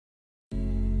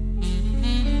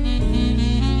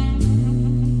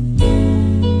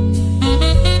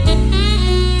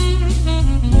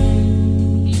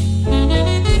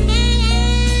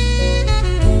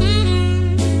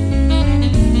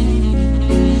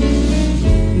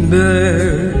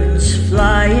Birds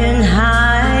flying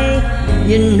high,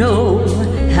 you know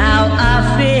how I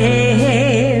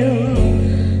feel.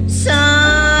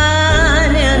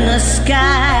 Sun in the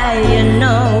sky, you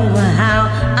know how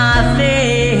I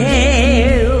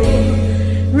feel.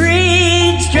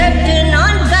 Reeds drifting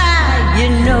on by, you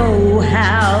know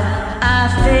how I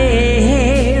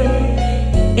feel.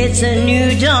 It's a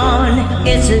new dawn,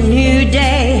 it's a new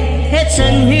day, it's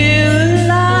a new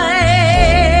life,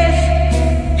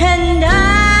 and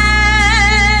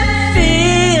I'm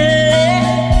feeling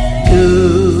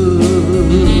good.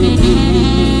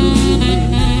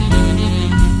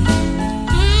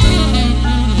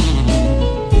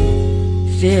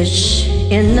 Fish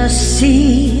in the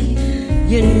sea,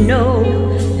 you know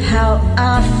how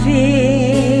I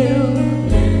feel.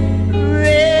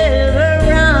 River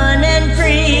running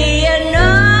free, you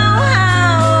know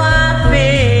how I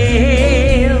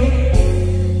feel.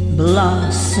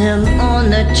 Blossom on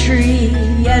the tree,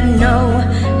 you know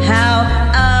how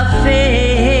I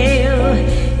feel.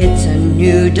 It's a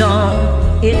new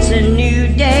dawn, it's a new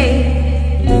day,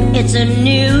 it's a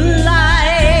new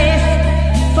life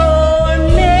for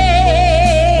me,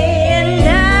 and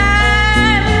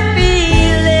I'm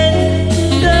feeling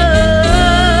good.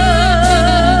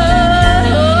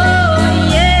 Oh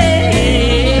yeah.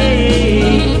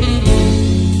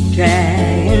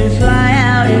 Dragonfly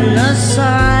out in the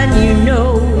sun, you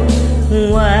know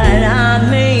what I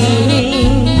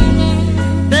mean.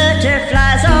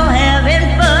 Butterflies all having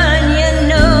fun, you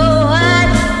know what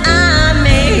I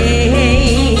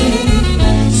mean.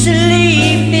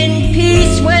 Sleep in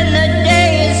peace when the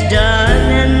day is done,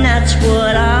 and that's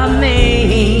what I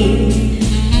mean.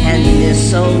 And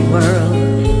this old world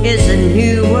is a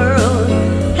new world,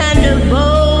 and a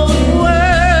bold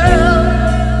world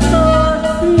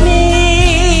for me,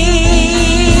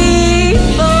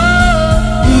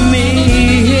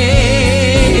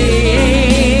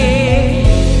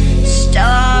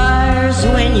 Stars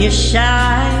when you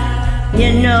shine,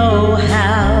 you know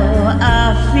how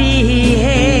I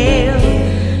feel.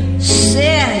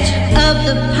 Scent of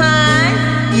the pine,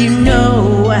 you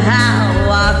know how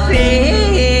I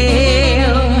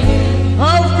feel.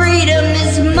 Oh, freedom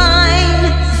is mine,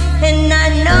 and I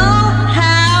know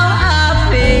how I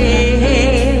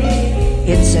feel.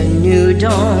 It's a new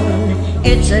dawn,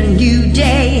 it's a new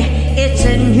day, it's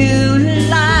a new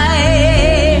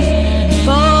life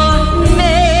for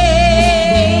me,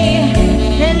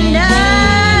 and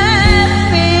I'm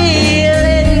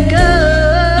feeling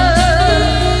good.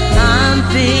 I'm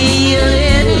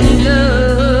feeling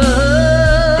good.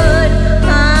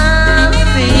 I'm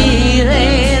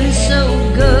feeling so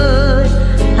good.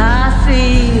 I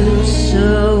feel so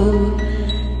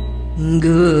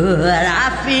good. I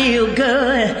feel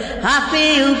good. I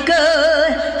feel good.